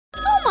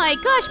my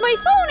gosh, my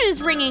phone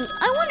is ringing.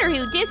 I wonder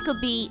who this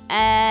could be.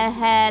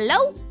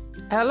 Hello?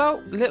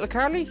 Hello, little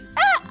Carly?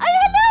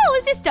 Hello,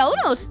 is this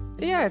Donut?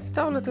 Yeah, it's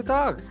Donut the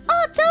dog.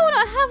 Oh, Donut,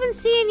 I haven't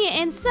seen you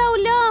in so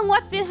long.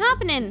 What's been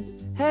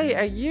happening? Hey,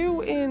 are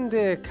you in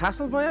the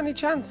castle by any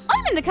chance?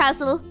 I'm in the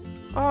castle.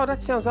 Oh,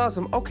 that sounds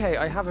awesome. Okay,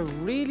 I have a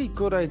really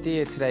good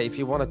idea today if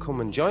you want to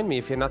come and join me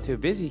if you're not too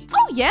busy.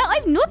 Oh yeah,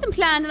 I've nothing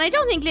planned and I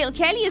don't think little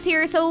Kelly is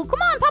here, so come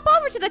on, pop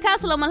over to the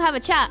castle and we'll have a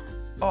chat.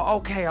 Oh,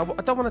 okay, I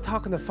don't want to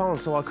talk on the phone,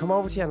 so I'll come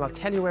over to you and I'll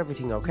tell you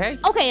everything, okay?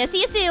 Okay, I'll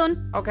see you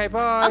soon. Okay,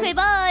 bye. Okay,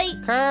 bye.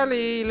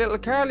 Carly, little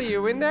Carly,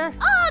 you in there?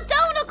 Oh,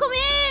 Donut, come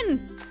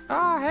in.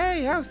 Oh,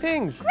 hey, how's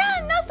things?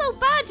 Grand, not so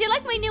bad. Do you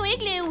like my new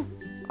igloo?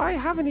 I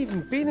haven't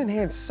even been in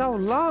here in so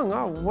long.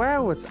 Oh,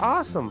 wow, it's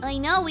awesome. I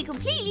know, we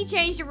completely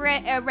changed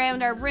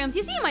around our rooms.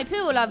 You see my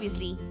pool,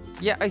 obviously.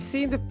 Yeah, I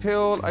seen the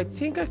pool. I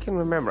think I can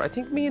remember. I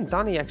think me and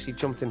Donny actually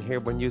jumped in here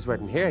when you were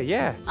in here,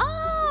 yeah.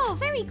 Oh,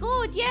 very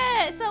good,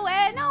 yeah. So,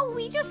 no,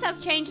 we just have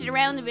changed it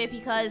around a bit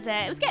because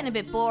it was getting a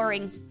bit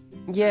boring.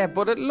 Yeah,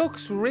 but it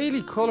looks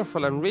really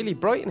colourful and really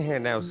bright in here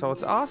now, so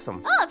it's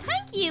awesome. Oh,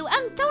 thank you.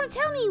 And don't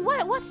tell me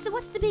what's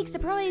the big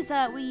surprise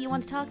that you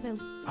want to talk about?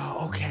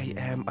 Oh, okay.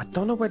 I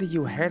don't know whether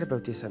you heard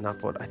about this or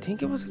not, but I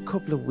think it was a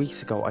couple of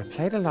weeks ago. I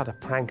played a lot of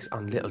pranks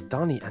on little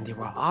Donny, and they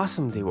were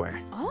awesome. They were.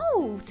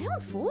 Oh,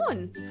 sounds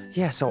fun.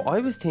 Yeah, so I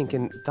was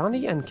thinking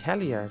Donny and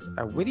Kelly are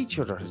with each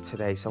other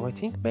today, so I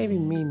think maybe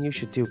me and you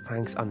should do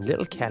pranks on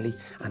little Kelly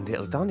and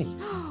little Donny.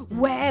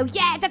 Wow,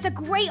 yeah, that's a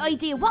great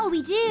idea. What'll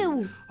we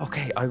do?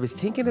 Okay, I was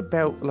thinking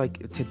about,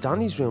 like, to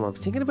Donny's room, I was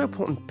thinking about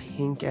putting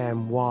pink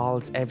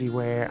walls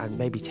everywhere and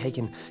maybe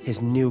taking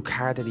his new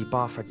car that he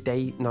bought for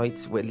date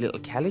nights with little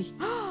Kelly.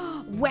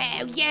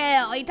 Wow,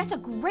 yeah, that's a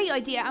great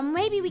idea. And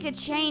maybe we could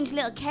change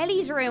little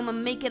Kelly's room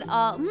and make it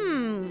all,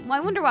 I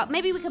wonder what,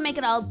 maybe we could make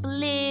it all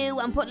blue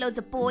and put loads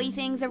of boy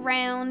things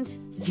around.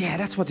 Yeah,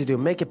 that's what to do.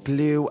 Make it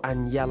blue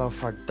and yellow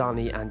for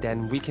Donny, and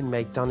then we can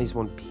make Donny's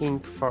one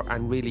pink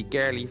and really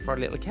girly for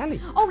little Kelly.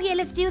 Oh yeah,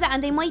 let's do that.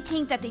 And they might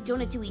think that they've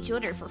done it to each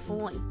other for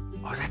fun.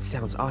 Oh, that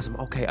sounds awesome.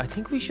 Okay, I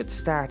think we should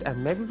start,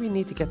 and maybe we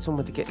need to get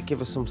someone to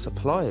give us some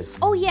supplies.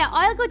 Oh yeah,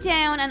 I'll go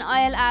down and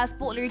I'll ask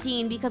Butler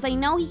Dean because I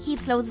know he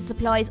keeps loads of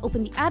supplies up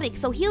in the attic,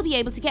 so he'll be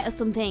able to get us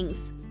some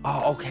things.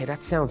 Oh, okay,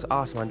 that sounds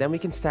awesome. And then we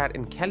can start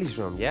in Kelly's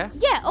room, yeah?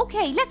 Yeah,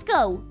 okay, let's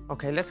go.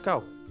 Okay, let's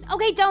go.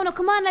 Okay, Donald,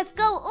 come on, let's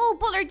go. Oh,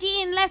 Butler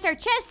Dean left our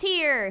chest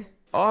here.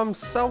 Oh, I'm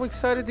so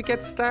excited to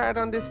get started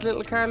on this,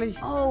 little Carly.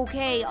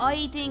 Okay,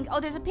 I think... Oh,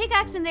 there's a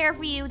pickaxe in there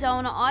for you,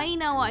 Donut. I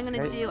know what I'm going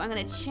to do. I'm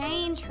going to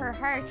change her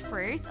heart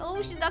first. Oh,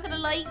 she's not going to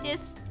like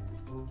this.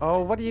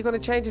 Oh, what are you going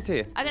to change it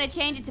to? I'm going to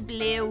change it to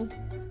blue.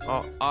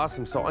 Oh,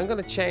 awesome. So I'm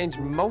going to change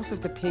most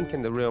of the pink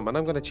in the room, and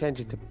I'm going to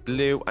change it to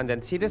blue. And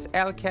then see this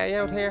LK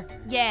out here?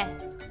 Yeah.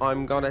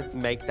 I'm going to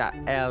make that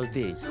LD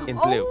in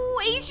blue.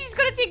 Oh, she's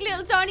going to think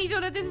little Donny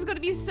done it. This is going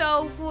to be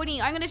so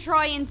funny. I'm going to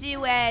try and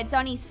do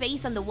Donny's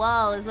face on the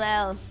wall as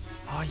well.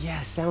 Oh,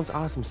 yeah, sounds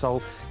awesome.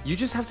 So you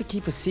just have to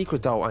keep a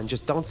secret, though, and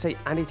just don't say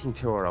anything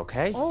to her,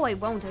 okay? Oh, I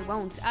won't.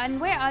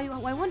 And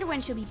I wonder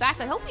when she'll be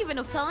back. I hope we have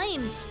enough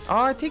time.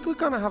 Oh, I think we're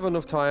going to have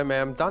enough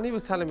time. Donny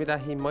was telling me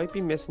that he might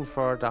be missing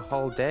for the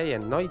whole day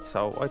and night,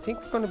 so I think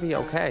we're going to be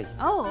okay.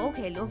 Oh,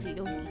 okay. Lovely.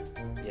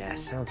 Yeah,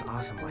 sounds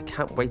awesome. I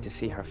can't wait to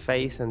see her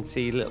face and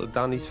see little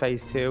Donny's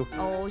face, too.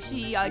 Oh, do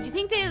you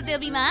think they'll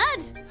be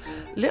mad?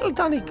 Little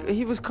Donny,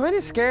 he was kind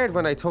of scared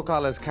when I took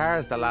all his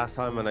cars the last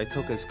time and I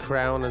took his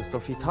crown and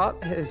stuff. He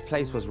thought his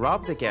place was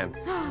robbed again.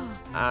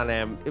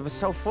 And it was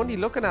so funny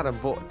looking at him,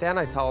 but then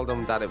I told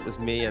him that it was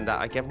me and that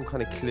I gave him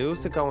kind of clues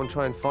to go and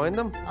try and find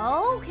them.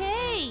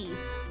 Okay.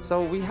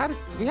 So we had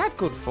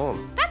good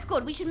fun. That's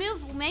good.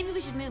 Maybe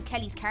we should move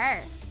Kelly's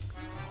car.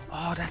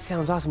 Oh, that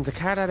sounds awesome. The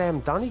car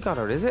that Donny got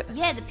her, is it?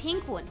 Yeah, the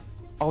pink one.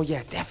 Oh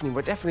yeah, definitely.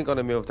 We're definitely going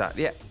to move that.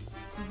 Yeah.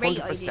 Great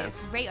 100%.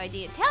 Great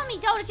idea. Tell me,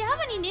 Donald, do you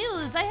have any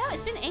news?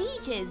 It's been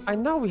ages. I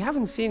know, we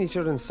haven't seen each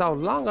other in so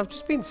long. I've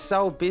just been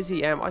so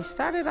busy. I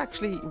started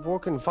actually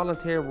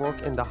volunteer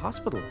work in the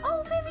hospital.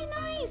 Oh, very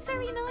nice,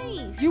 very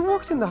nice. You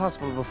worked in the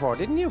hospital before,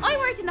 didn't you? I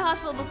worked in the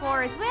hospital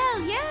before as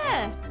well,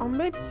 yeah. Or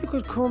maybe you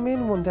could come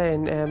in one day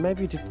and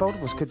maybe both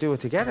of us could do it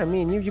together.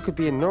 Me and you could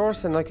be a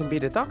nurse and I can be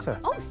the doctor.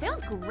 Oh,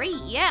 sounds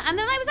great, yeah. And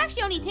then I was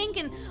actually only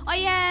thinking,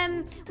 we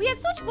had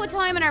such a good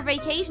time on our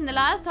vacation the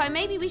last time.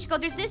 Maybe we should go.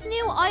 There's this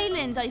new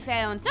island I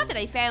found. Not that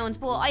I found,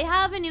 but I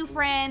have a new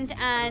friend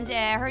and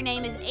her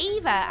name is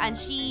Ava and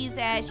she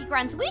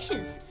grants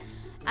wishes.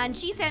 And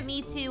she sent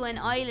me to an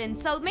island,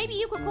 so maybe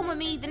you could come with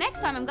me the next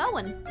time I'm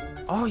going.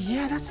 Oh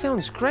yeah, that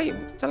sounds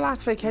great. The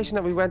last vacation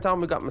that we went on,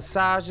 we got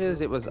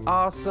massages. It was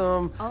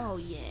awesome. Oh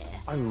yeah.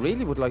 I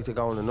really would like to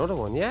go on another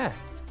one, yeah.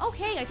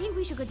 Okay, I think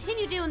we should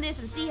continue doing this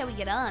and see how we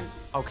get on.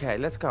 Okay,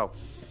 let's go.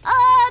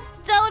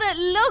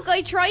 Donut, look,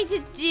 I tried to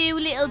do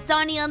little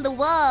Donny on the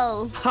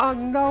wall. Oh,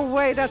 no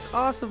way, that's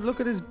awesome.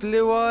 Look at his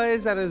blue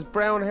eyes and his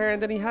brown hair,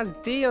 and then he has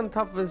D on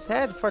top of his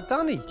head for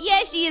Donny. Yeah,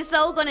 she is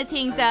so gonna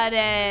think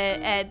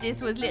that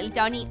this was little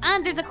Donny.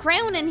 And there's a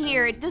crown in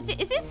here. Is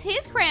this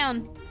his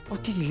crown? Oh,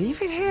 did he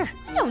leave it here?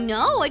 I don't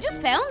know. I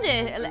just found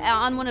it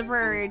on one of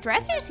her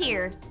dressers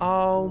here.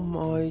 Oh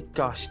my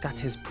gosh, that's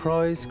his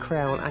prized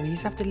crown, and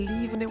he's after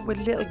leaving it with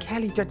little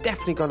Kelly. They're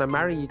definitely gonna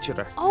marry each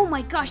other. Oh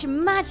my gosh,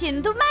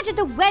 imagine the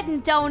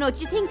wedding donut.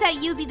 You think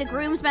that you'd be the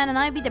groomsman and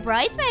I'd be the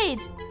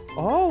bridesmaid?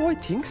 Oh, I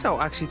think so.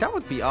 Actually, that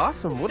would be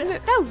awesome, wouldn't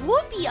it? That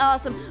would be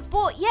awesome.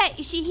 But yeah,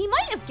 he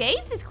might have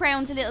gave this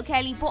crown to little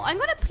Kelly, but I'm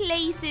gonna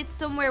place it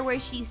somewhere where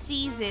she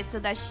sees it so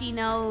that she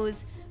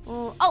knows.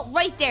 Oh,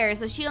 right there.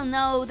 So she'll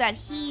know that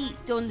he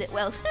done it.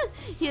 Well,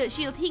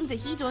 she'll think that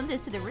he done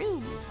this to the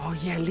room. Oh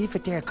yeah, leave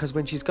it there, because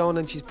when she's going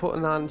and she's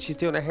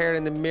doing her hair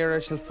in the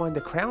mirror, she'll find the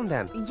crown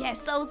then. Yeah,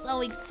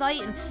 so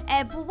exciting.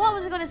 But what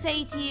was I gonna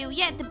say to you?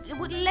 Yeah,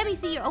 let me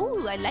see your.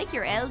 Oh, I like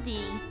your LD.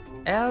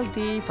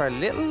 LD for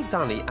little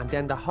Donny, and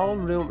then the whole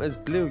room is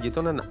blue. You've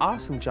done an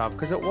awesome job,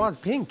 because it was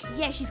pink.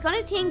 Yeah, she's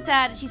gonna think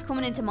that she's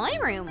coming into my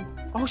room.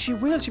 Oh, she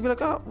will. She'll be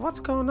like, oh,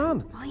 what's going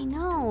on? I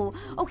know.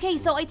 Okay,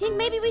 so I think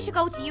maybe we should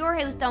go to your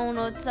house,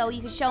 Donut, so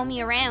you can show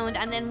me around,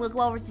 and then we'll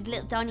go over to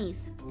little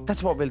Donny's.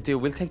 That's what we'll do.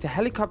 We'll take the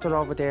helicopter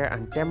over there,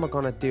 and then we're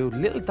going to do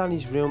little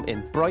Donny's room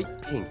in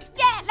bright pink.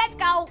 Yeah, let's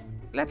go.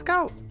 Let's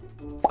go.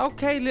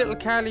 Okay, little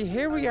Carly,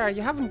 here we are.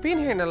 You haven't been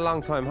here in a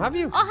long time, have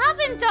you? I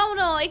haven't,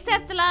 Donut,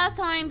 except the last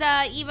time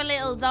that evil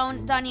little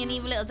Donny and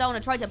evil little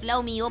Donut tried to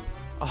blow me up.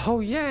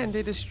 Oh, yeah, and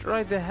they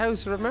destroyed the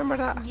house. Remember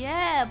that?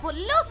 Yeah, but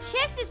look,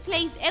 check this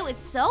place out.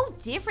 It's so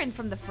different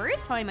from the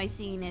first time I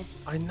seen it.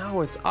 I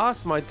know, it's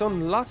awesome. I've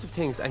done lots of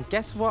things. And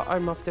guess what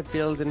I'm after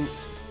building?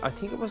 I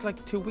think it was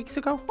like 2 weeks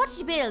ago. What did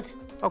you build?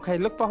 Okay,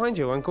 look behind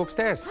you and go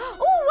upstairs.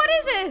 Oh, what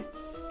is it?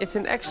 It's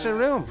an extra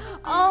room.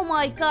 Oh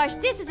my gosh,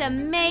 this is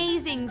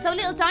amazing. So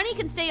little Donny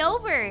can stay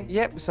over.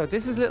 Yep, so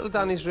this is little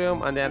Donny's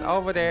room, and then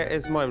over there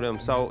is my room.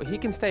 So he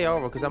can stay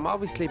over because I'm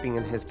always sleeping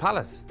in his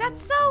palace.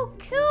 That's so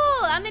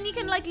cool. And then you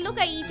can like look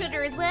at each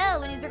other as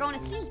well when you're going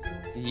to sleep.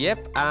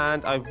 Yep,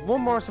 and I've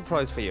one more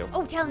surprise for you.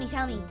 Oh, tell me.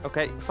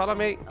 Okay, follow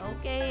me.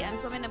 Okay, I'm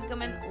coming.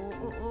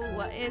 Oh,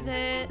 what is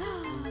it?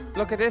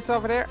 Look at this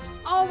over there.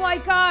 Oh my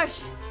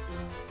gosh.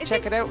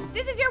 Check it out.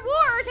 This is your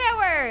water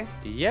tower.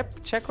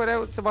 Yep, check it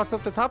out. So what's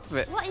up the top of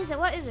it? What is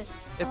it?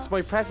 It's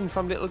my present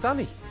from little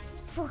Donny.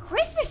 For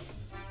Christmas?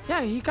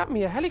 Yeah, he got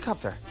me a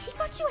helicopter. He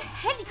got you a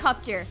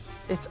helicopter?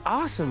 It's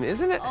awesome,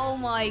 isn't it? Oh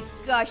my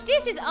gosh,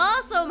 this is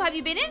awesome. Have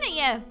you been in it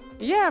yet?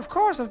 Yeah, of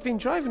course. I've been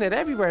driving it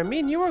everywhere. Me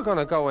and you are going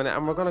to go in it,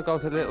 and we're going to go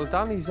to little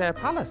Donny's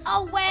palace.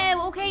 Oh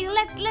wow, okay,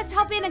 let's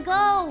hop in and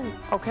go.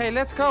 Okay,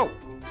 let's go.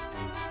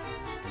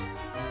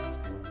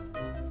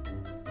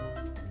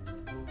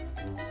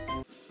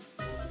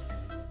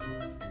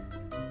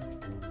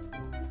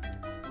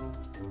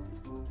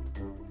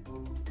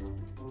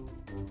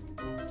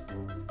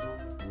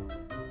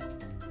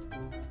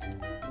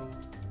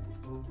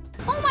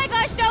 Oh my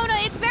gosh,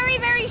 Donut, it's very,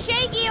 very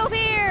shaky up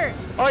here.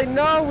 I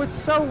know, it's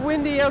so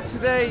windy out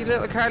today,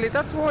 little Carly.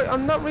 That's why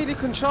I'm not really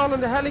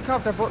controlling the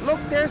helicopter. But look,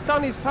 there's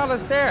Donny's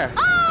palace there.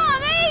 Oh,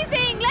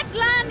 amazing. Let's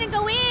land and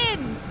go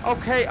in.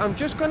 Okay, I'm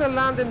just going to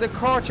land in the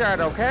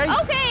courtyard, okay?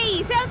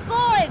 Okay, sounds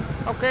good.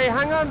 Okay,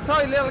 hang on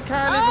tight, little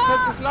Carly,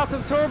 because there's lots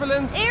of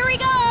turbulence. Here we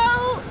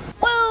go.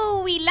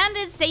 Whoa, we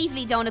landed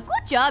safely, Donut.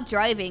 Good job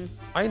driving.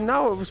 I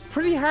know, it was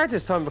pretty hard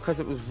this time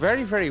because it was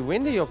very, very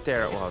windy up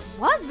there, it was. It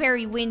was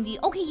very windy.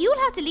 Okay, you'll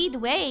have to lead the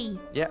way.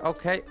 Yeah,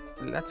 okay,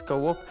 let's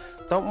go up.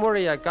 Don't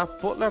worry, I got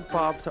Butler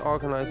Bob to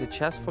organise a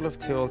chest full of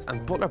tools,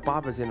 and Butler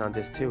Bob is in on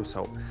this too,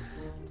 so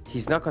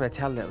he's not going to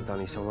tell little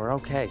Donny, so we're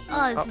okay.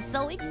 Oh, this is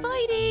so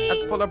exciting.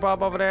 That's Butler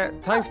Bob over there.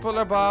 Thanks,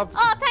 Butler Bob.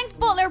 Oh, thanks,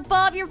 Butler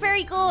Bob. You're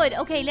very good.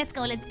 Okay, let's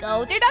go.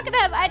 They're not going to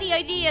have any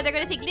idea. They're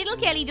going to think little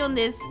Kelly done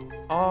this.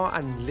 Oh,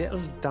 and little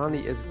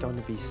Donny is going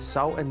to be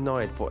so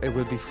annoyed, but it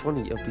will be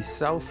funny. It'll be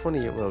so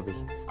funny, it will be.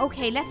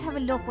 Okay, let's have a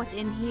look what's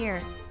in here.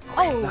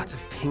 Okay, lots of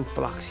pink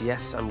blocks.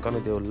 Yes, I'm going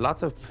to do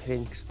lots of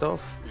pink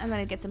stuff. I'm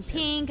going to get some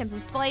pink and some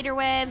spider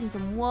webs and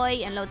some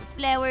white and loads of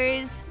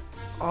flowers.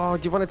 Oh,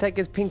 do you want to take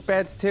his pink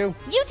beds too?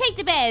 You take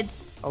the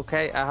beds.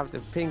 Okay, I have the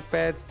pink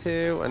beds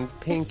too, and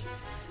pink,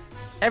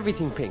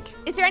 everything pink.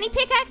 Is there any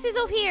pickaxes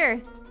up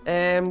here?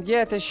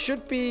 Yeah, there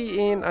should be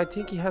in, I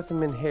think he has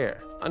them in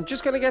here. I'm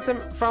just going to get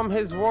them from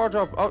his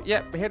wardrobe. Oh,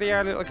 yeah, here they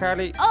are, little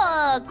Carly.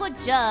 Oh, good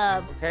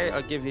job. Okay,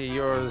 I'll give you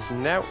yours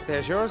now.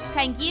 There's yours.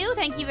 Thank you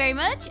very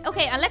much.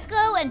 Okay, and let's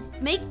go and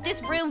make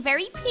this room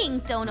very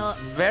pink, Donut.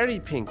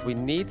 Very pink. We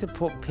need to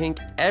put pink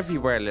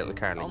everywhere, little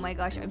Carly. Oh my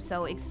gosh, I'm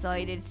so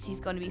excited. She's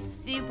going to be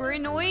super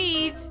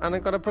annoyed. And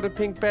I'm going to put a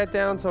pink bed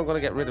down, so I'm going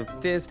to get rid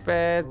of this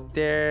bed.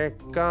 There,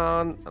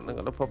 gone. And I'm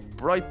going to put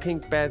bright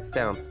pink beds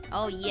down.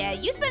 Oh yeah,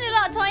 you spend a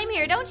lot of time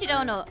here, don't you,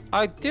 Donut?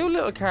 I do,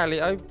 little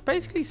Carly. I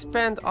basically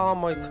spend all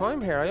my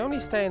time here. I only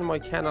stay in my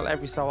kennel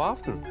every so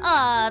often.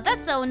 Ah,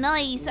 that's so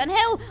nice. And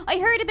how I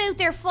heard about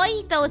their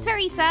fight, though. It's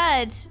very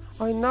sad.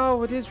 I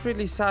know, it is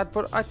really sad,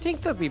 but I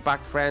think they'll be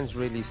back friends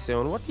really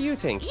soon. What do you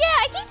think? Yeah,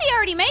 I think they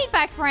already made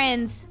back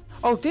friends.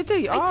 Oh, did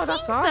they? Oh,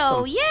 that's awesome.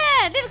 So,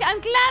 yeah.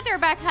 I'm glad they're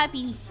back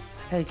happy.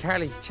 Hey,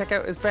 Carly, check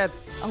out his bed.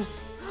 Oh.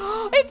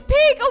 It's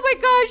pink. Oh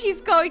my gosh,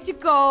 she's going to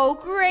go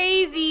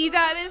crazy.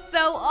 That is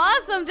so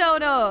awesome,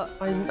 Donut.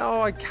 I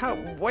know, I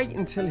can't wait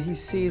until he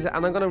sees it.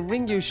 And I'm going to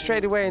ring you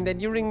straight away, and then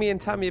you ring me and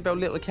tell me about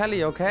little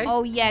Kelly, okay?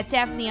 Oh yeah,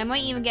 definitely. I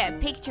might even get a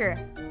picture.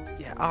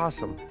 Yeah,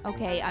 awesome.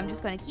 Okay, I'm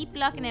just going to keep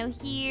blocking out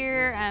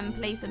here and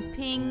play some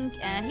pink.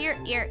 Here.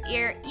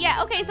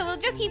 Yeah, okay, so we'll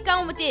just keep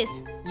going with this.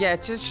 Yeah,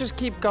 just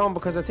keep going,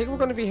 because I think we're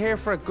going to be here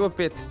for a good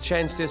bit to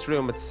change this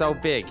room. It's so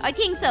big. I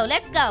think so.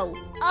 Let's go.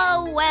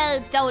 Oh, well,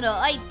 Donut,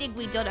 I think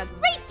we've done a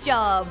great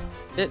job.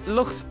 It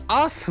looks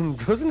awesome,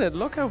 doesn't it?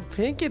 Look how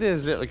pink it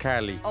is, little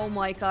Carly. Oh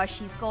my gosh,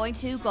 he's going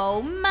to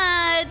go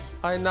mad.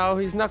 I know,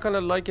 he's not going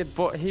to like it,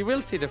 but he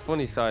will see the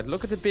funny side.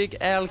 Look at the big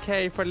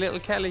LK for little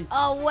Kelly.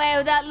 Oh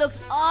wow, that looks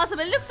awesome.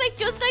 It looks like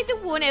just like the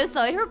one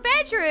outside her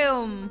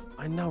bedroom.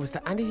 I know, is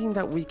there anything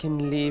that we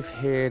can leave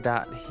here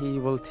that he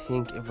will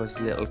think it was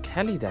little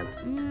Kelly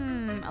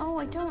then? Oh,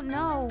 I don't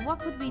know. What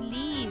could we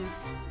leave?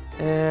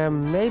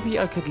 Maybe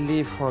I could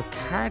leave her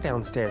car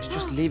downstairs.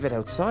 Just leave it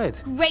outside.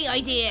 Great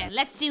idea.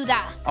 Let's do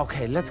that.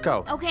 Okay, let's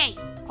go. Okay.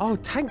 Oh,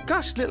 thank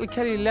gosh little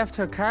Kelly left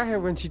her car here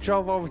when she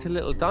drove over to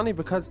little Donny,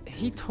 because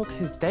he took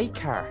his date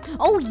car.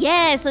 Oh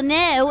yeah, so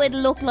now it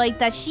looked like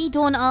that she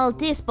done all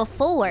this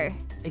before.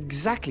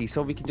 Exactly,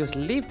 so we can just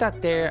leave that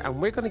there,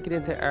 and we're going to get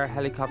into our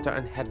helicopter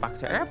and head back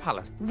to our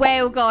palace.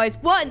 Wow guys,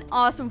 what an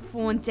awesome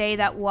fun day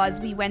that was.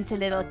 We went to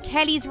little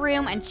Kelly's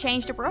room and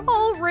changed up her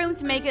whole room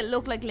to make it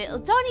look like little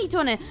Donny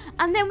done it.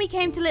 And then we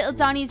came to little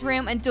Donny's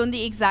room and done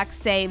the exact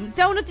same.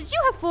 Donut, did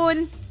you have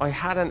fun? I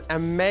had an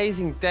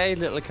amazing day,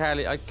 little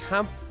Carly. I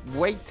can't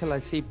wait till I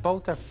see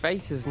both their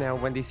faces now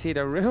when they see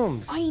their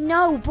rooms. I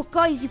know, but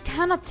guys, you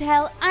cannot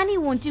tell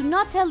anyone. Do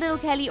not tell little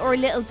Kelly or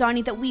little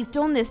Donny that we've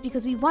done this,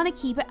 because we want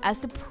to keep it a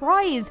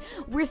surprise.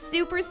 We're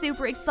super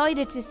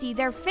excited to see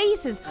their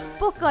faces.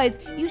 But guys,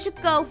 you should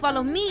go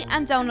follow me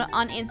and Donut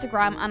on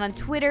Instagram and on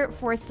Twitter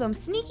for some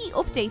sneaky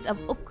updates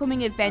of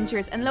upcoming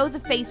adventures and loads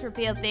of face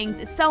reveal things.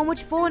 It's so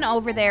much fun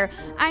over there.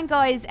 And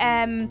guys,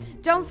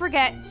 don't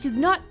forget to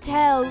not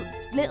tell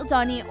little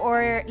Donny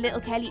or little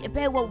Kelly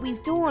about what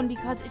we've done,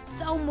 because it's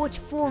so much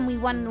fun. We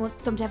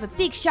want them to have a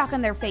big shock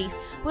on their face.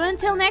 But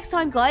until next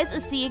time guys,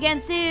 I'll see you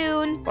again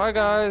soon. Bye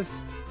guys.